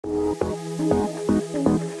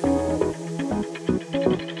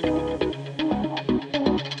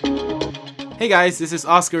Hey guys, this is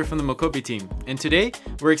Oscar from the Mocopi team, and today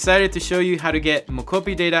we're excited to show you how to get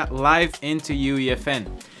Mocopi data live into UEFN.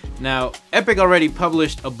 Now, Epic already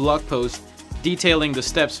published a blog post detailing the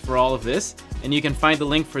steps for all of this, and you can find the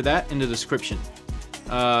link for that in the description.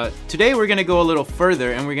 Today we're going to go a little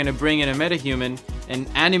further, and we're going to bring in a Metahuman and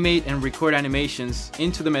animate and record animations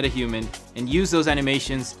into the Metahuman and use those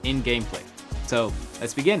animations in gameplay. So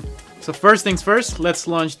let's begin. So first things first, let's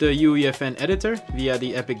launch the UEFN editor via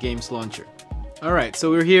the Epic Games launcher. Alright, so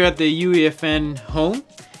we're here at the UEFN home,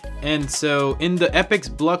 and so in the Epic's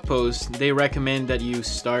blog post, they recommend that you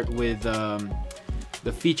start with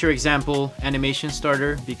the feature example animation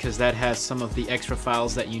starter, because that has some of the extra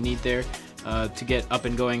files that you need there to get up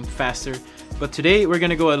and going faster. But today we're going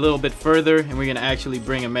to go a little bit further, and we're going to actually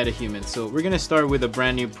bring a Metahuman. So we're going to start with a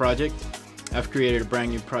brand new project. I've created a brand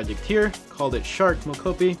new project here, called it Shark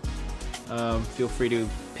Mocopi. Feel free to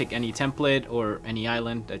pick any template or any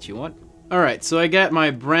island that you want. Alright, so I got my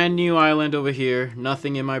brand new island over here,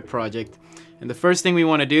 nothing in my project. And the first thing we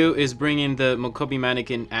want to do is bring in the Mocopi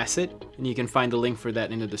mannequin asset, and you can find the link for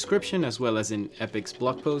that in the description as well as in Epic's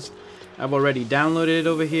blog post. I've already downloaded it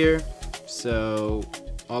over here, so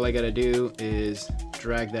all I gotta do is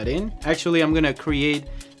drag that in. Actually, I'm gonna create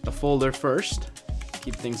a folder first,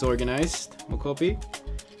 keep things organized. Mocopi,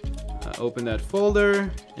 open that folder,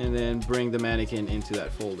 and then bring the mannequin into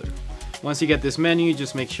that folder. Once you get this menu,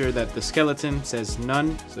 just make sure that the skeleton says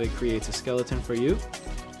none, so it creates a skeleton for you.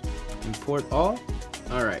 Import all.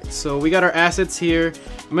 Alright, so we got our assets here.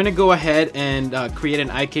 I'm going to go ahead and create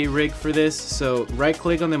an IK rig for this. So right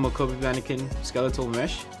click on the Mocopi mannequin skeletal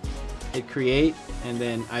mesh, hit create, and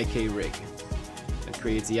then IK rig. That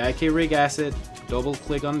creates the IK rig asset. Double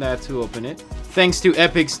click on that to open it. Thanks to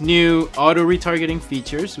Epic's new auto retargeting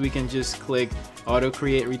features, we can just click auto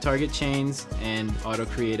create retarget chains and auto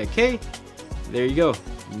create a K. There you go.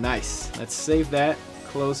 Nice. Let's save that,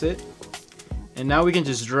 close it, and now we can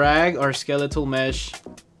just drag our skeletal mesh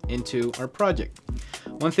into our project.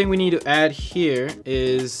 One thing we need to add here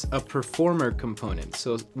is a performer component.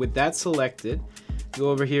 So with that selected, go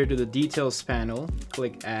over here to the details panel,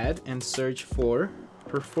 click add, and search for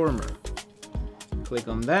performer. Click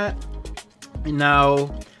on that, and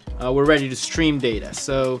now we're ready to stream data.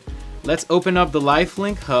 So let's open up the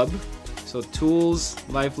LiveLink Hub. So Tools,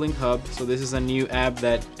 LiveLink Hub. So this is a new app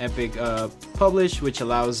that Epic published, which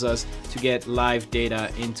allows us to get live data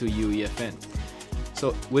into UEFN.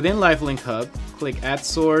 So within LiveLink Hub, click Add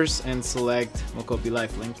Source and select Mocopi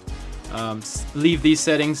LiveLink. Leave these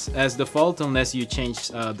settings as default unless you change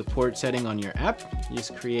the port setting on your app.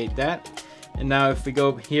 Just create that. And now if we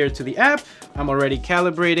go here to the app, I'm already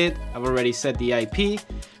calibrated. I've already set the IP.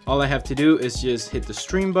 All I have to do is just hit the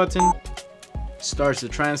stream button, starts the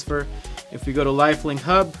transfer. If we go to LiveLink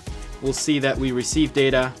Hub, we'll see that we receive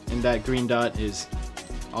data, and that green dot is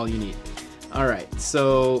all you need. Alright,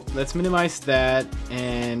 so let's minimize that,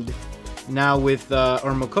 and now with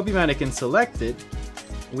our Mocopi mannequin selected,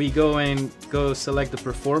 we go select the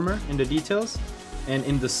performer in the details, and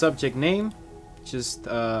in the subject name, just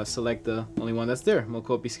select the only one that's there,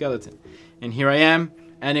 Mocopi skeleton. And here I am,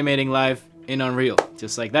 animating live in Unreal,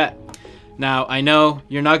 just like that. Now, I know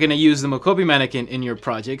you're not going to use the Mocopi mannequin in your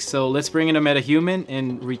project, so let's bring in a Metahuman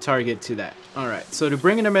and retarget to that. Alright, so to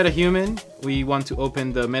bring in a Metahuman, we want to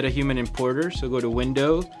open the Metahuman importer. So go to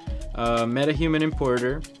Window, Metahuman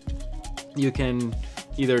importer. You can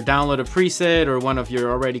either download a preset or one of your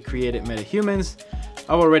already created Metahumans.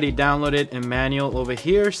 I've already downloaded a manual over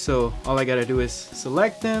here, so all I gotta do is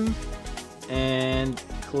select them and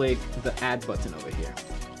click the add button over here.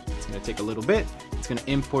 It's gonna take a little bit. It's gonna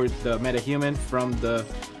import the Metahuman from the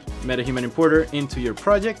Metahuman importer into your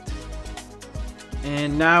project.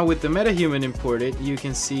 And now with the Metahuman imported, you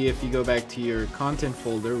can see if you go back to your content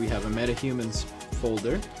folder, we have a Metahumans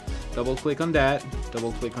folder. Double click on that,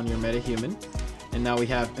 double click on your Metahuman, and now we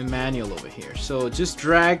have a manual over here. So just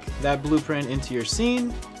drag that blueprint into your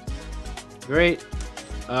scene. Great.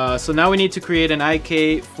 So now we need to create an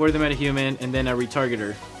IK for the Metahuman and then a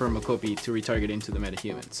retargeter for Mocopi to retarget into the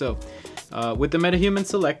Metahuman. So with the Metahuman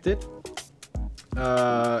selected,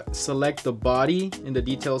 select the body in the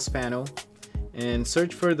details panel and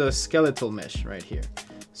search for the skeletal mesh right here.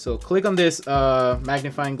 So click on this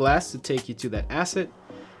magnifying glass to take you to that asset.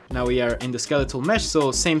 Now we are in the skeletal mesh,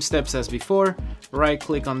 so same steps as before. Right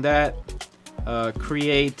click on that,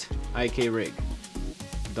 create IK rig.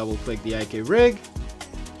 Double click the IK rig,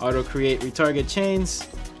 auto create retarget chains,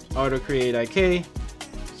 auto create IK,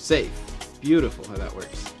 save. Beautiful how that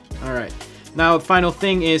works. Alright, now the final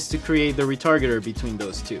thing is to create the retargeter between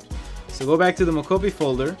those two. So go back to the Mocopi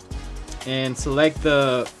folder and select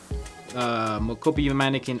the mocopi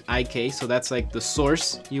mannequin IK, so that's like the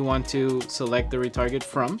source you want to select the retarget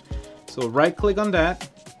from. So right click on that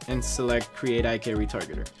and select create IK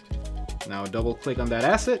retargeter. Now double click on that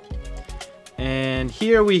asset, and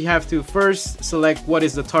here we have to first select what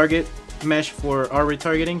is the target mesh for our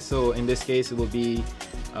retargeting. So in this case it will be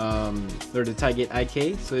or the target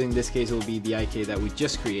IK, so in this case it will be the IK that we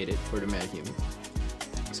just created for the Metahuman.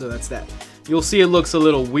 So that's that. You'll see it looks a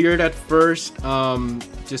little weird at first.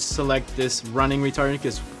 Just select this running retargeting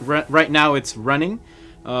because right now it's running,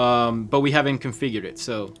 but we haven't configured it.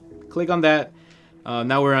 So click on that.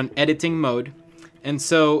 Now we're on editing mode, and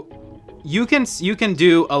so you can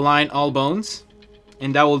do align all bones,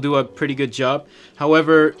 and that will do a pretty good job.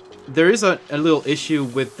 However, there is a little issue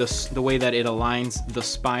with the way that it aligns the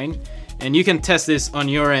spine, and you can test this on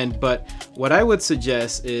your end, but what I would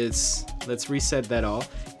suggest is let's reset that all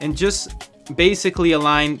and just basically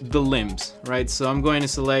align the limbs, right? So I'm going to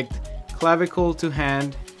select clavicle to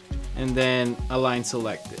hand and then align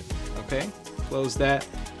selected. Okay, close that.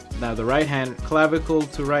 Now the right hand, clavicle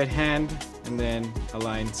to right hand and then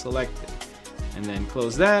align selected, and then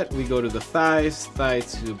close that. We go to the thighs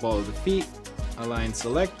to the ball of the feet, align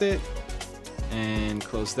selected, and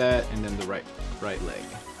close that, and then the right leg,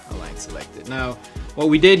 align selected. Now what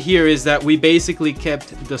we did here is that we basically kept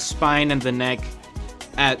the spine and the neck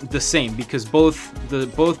at the same, because both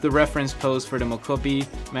the reference pose for the mocopi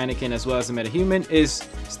mannequin as well as the Metahuman is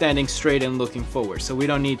standing straight and looking forward, so we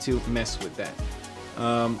don't need to mess with that.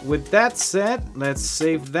 With that said, let's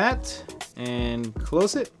save that and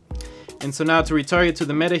close it. And so now to retarget to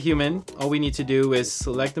the Metahuman, all we need to do is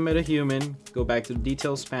select the Metahuman, go back to the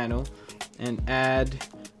details panel, and add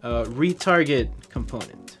a retarget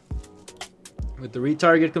component. With the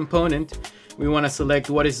retarget component, we want to select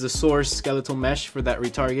what is the source skeletal mesh for that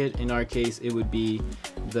retarget. In our case, it would be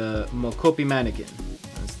the mocopi mannequin.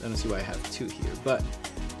 I don't see why I have two here, but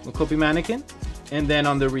mocopi mannequin. And then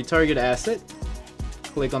on the retarget asset,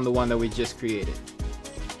 click on the one that we just created.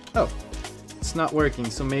 Oh, it's not working,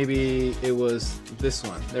 so maybe it was this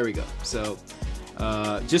one. There we go. So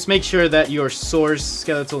just make sure that your source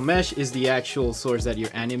skeletal mesh is the actual source that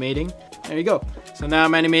you're animating. There you go. So now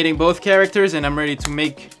I'm animating both characters and I'm ready to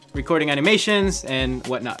make recording animations and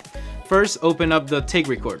whatnot. First, open up the take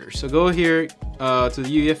recorder. So go here to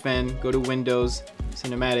the UEFN, go to Windows,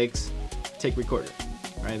 Cinematics, take recorder.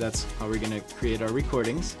 Right, that's how we're gonna create our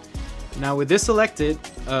recordings. Now with this selected,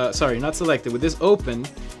 sorry, not selected, with this open,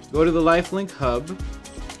 go to the LifeLink hub,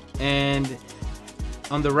 and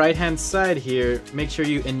on the right hand side here, make sure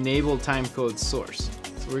you enable timecode source.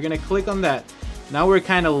 So we're gonna click on that. Now we're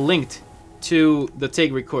kind of linked to the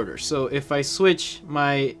take recorder. So if I switch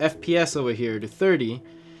my FPS over here to 30,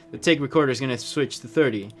 the take recorder is gonna switch to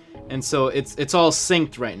 30, and so it's all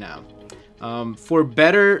synced right now. For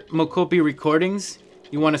better mocopi recordings,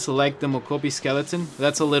 you want to select the mocopi skeleton.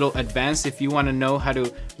 That's a little advanced. If you want to know how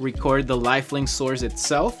to record the LifeLink source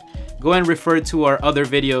itself, go and refer to our other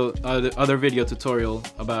video tutorial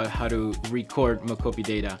about how to record mocopi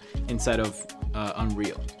data inside of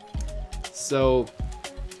Unreal. So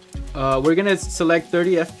we're gonna select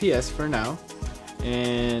 30 FPS for now,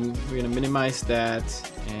 and we're gonna minimize that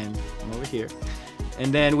and come over here.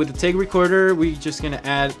 And then with the take recorder, we're just gonna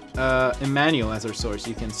add Emmanuel as our source.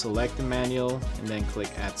 You can select Emmanuel and then click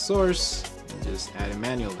add source and just add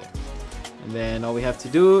Emmanuel there. And then all we have to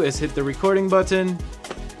do is hit the recording button,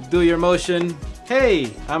 do your motion.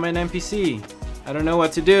 Hey, I'm an NPC. I don't know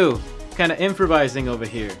what to do. Kind of improvising over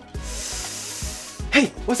here. Hey,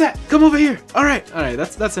 what's that? Come over here. All right,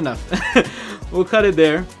 that's enough. We'll cut it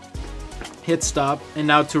there. Hit stop, and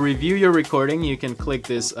now to review your recording, you can click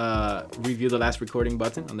this review the last recording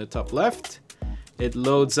button on the top left. It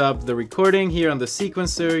loads up the recording here on the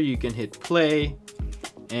sequencer. You can hit play,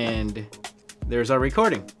 and there's our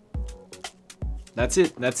recording. That's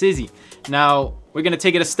it. That's easy. Now we're gonna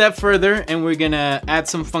take it a step further, and we're gonna add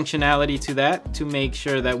some functionality to that to make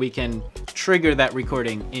sure that we can trigger that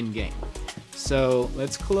recording in game. So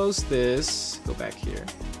let's close this. Go back here.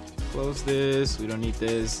 Close this. We don't need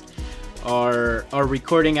this. Our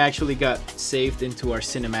recording actually got saved into our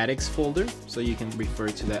cinematics folder, so you can refer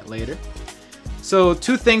to that later. So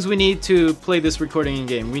two things we need to play this recording in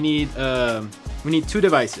game. We need two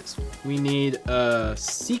devices. We need a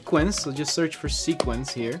sequence, so just search for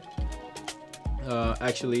sequence here.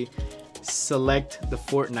 Actually select the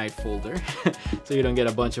Fortnite folder so you don't get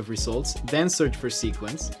a bunch of results. Then search for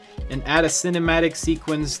sequence and add a cinematic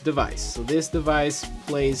sequence device. So this device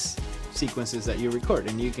plays sequences that you record,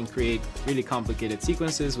 and you can create really complicated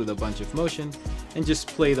sequences with a bunch of motion and just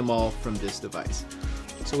play them all from this device.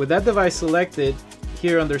 So with that device selected,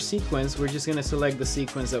 here under sequence, we're just gonna select the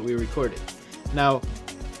sequence that we recorded. Now,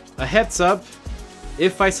 a heads up,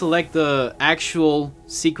 if I select the actual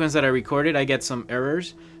sequence that I recorded, I get some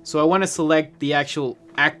errors. So I want to select the actual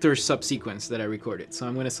actor subsequence that I recorded. So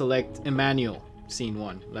I'm going to select Emmanuel scene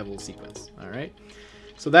 1 level sequence. All right.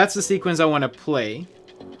 So that's the sequence I want to play.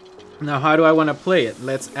 Now, how do I want to play it?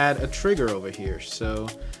 Let's add a trigger over here. So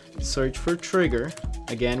search for trigger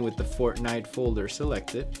again with the Fortnite folder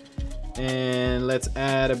selected. And let's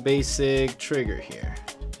add a basic trigger here.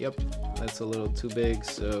 Yep, that's a little too big.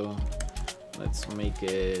 So let's make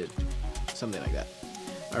it something like that.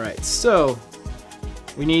 All right, so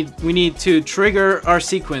we need to trigger our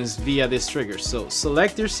sequence via this trigger. So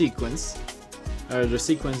select your sequence, or the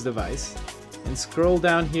sequence device, and scroll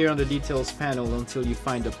down here on the details panel until you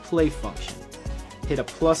find the play function. Hit a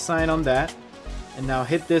plus sign on that, and now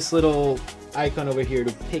hit this little icon over here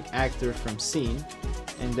to pick actor from scene,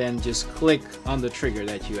 and then just click on the trigger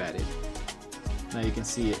that you added. Now you can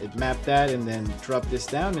see it mapped that, and then drop this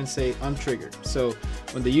down and say untriggered. So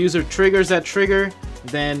when the user triggers that trigger,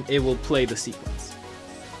 then it will play the sequence.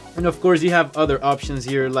 And of course you have other options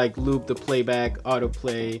here like loop the playback,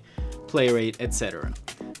 autoplay, play rate, etc.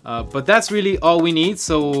 But that's really all we need.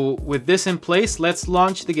 So with this in place, let's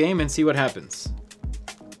launch the game and see what happens.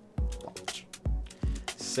 Launch.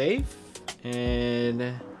 Save.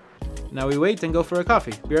 And now we wait and go for a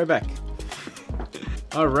coffee. Be right back.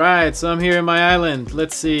 Alright, so I'm here in my island.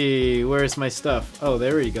 Let's see, where's my stuff? Oh,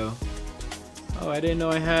 there we go. Oh, I didn't know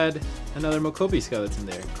I had another mocopi skeleton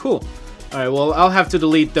there. Cool. Alright, well, I'll have to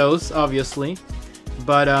delete those, obviously.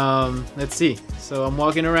 But, let's see. So I'm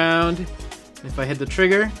walking around. If I hit the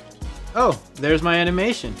trigger, oh, there's my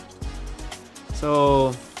animation. So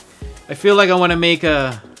I feel like I want to make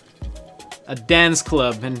a dance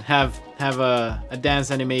club and have a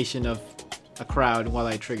dance animation of a crowd while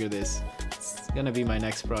I trigger this. Gonna be my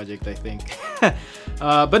next project, I think.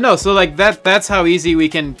 But no, so like that's how easy we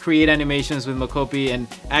can create animations with mocopi and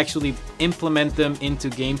actually implement them into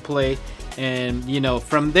gameplay. And you know,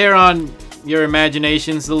 from there on, your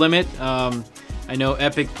imagination's the limit. I know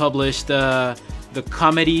Epic published the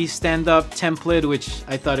comedy stand-up template, which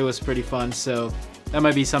I thought it was pretty fun, so that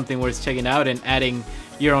might be something worth checking out and adding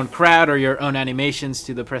your own crowd or your own animations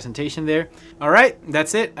to the presentation there. Alright,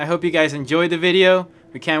 that's it. I hope you guys enjoyed the video.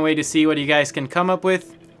 We can't wait to see what you guys can come up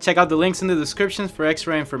with. Check out the links in the description for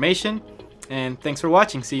extra information. And thanks for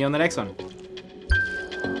watching. See you on the next one.